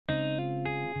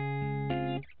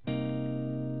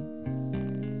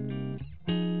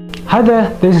Hi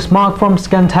there, this is Mark from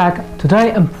ScanTech.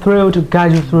 Today I'm thrilled to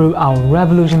guide you through our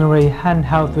revolutionary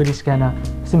handheld 3D scanner,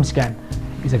 SIMSCAN.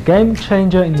 It's a game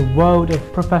changer in the world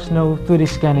of professional 3D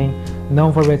scanning,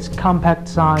 known for its compact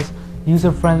size,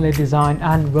 user-friendly design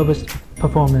and robust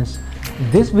performance.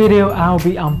 In this video, I'll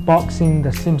be unboxing the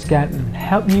SIMSCAN and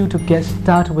help you to get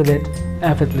started with it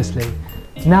effortlessly.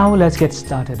 Now let's get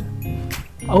started.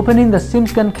 Opening the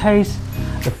SIMSCAN case,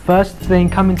 the first thing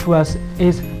coming to us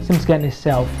is SIMSCAN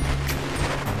itself.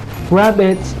 Grab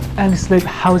its anti-slip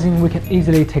housing, we can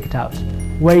easily take it out.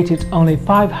 Weighted only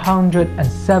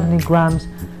 570 grams,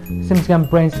 SIMSCAN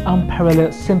brings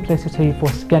unparalleled simplicity for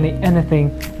scanning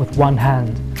anything with one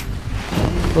hand.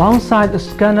 Alongside the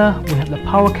scanner, we have the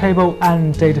power cable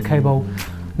and data cable.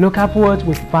 Look upwards,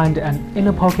 we find an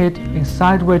inner pocket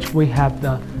inside which we have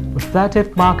the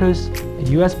reflective markers, a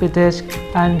USB disc,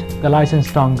 and the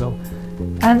license dongle.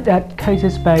 And at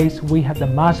case's base, we have the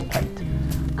mask plate.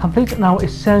 Complete our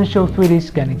essential 3D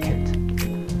scanning kit.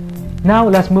 Now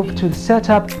let's move to the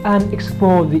setup and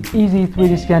explore the easy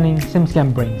 3D scanning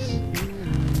SIMSCAN brings.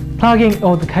 Plug in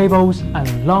all the cables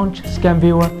and launch Scan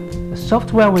Viewer. The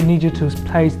software will need you to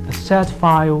place the set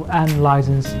file and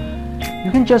license.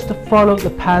 You can just follow the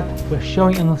path we're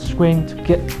showing on the screen to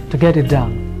get it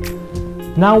done.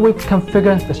 Now we've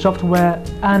configured the software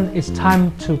and it's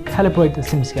time to calibrate the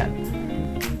SIMSCAN.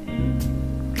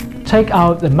 Take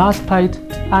out the mask plate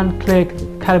and click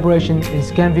Calibration in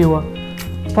Scan Viewer.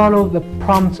 Follow the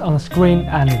prompts on the screen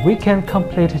and we can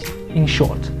complete it in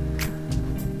short.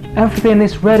 Everything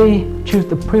is ready, choose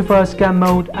the preferred scan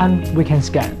mode and we can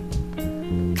scan.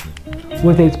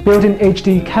 With its built-in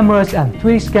HD cameras and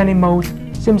 3D scanning modes,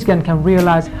 SIMSCAN can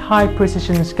realize high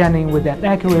precision scanning with an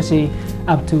accuracy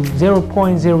up to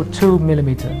 0.02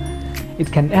 mm.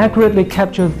 It can accurately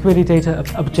capture 3D data of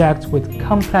objects with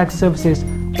complex surfaces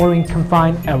or in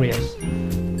confined areas.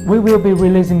 We will be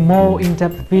releasing more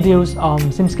in-depth videos on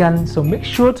SIMSCAN, so make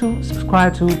sure to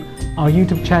subscribe to our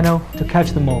YouTube channel to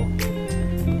catch them all.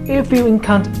 If you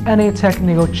encounter any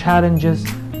technical challenges,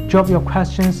 drop your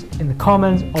questions in the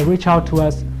comments or reach out to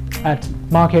us at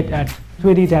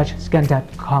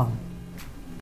market@3d-scantech.com.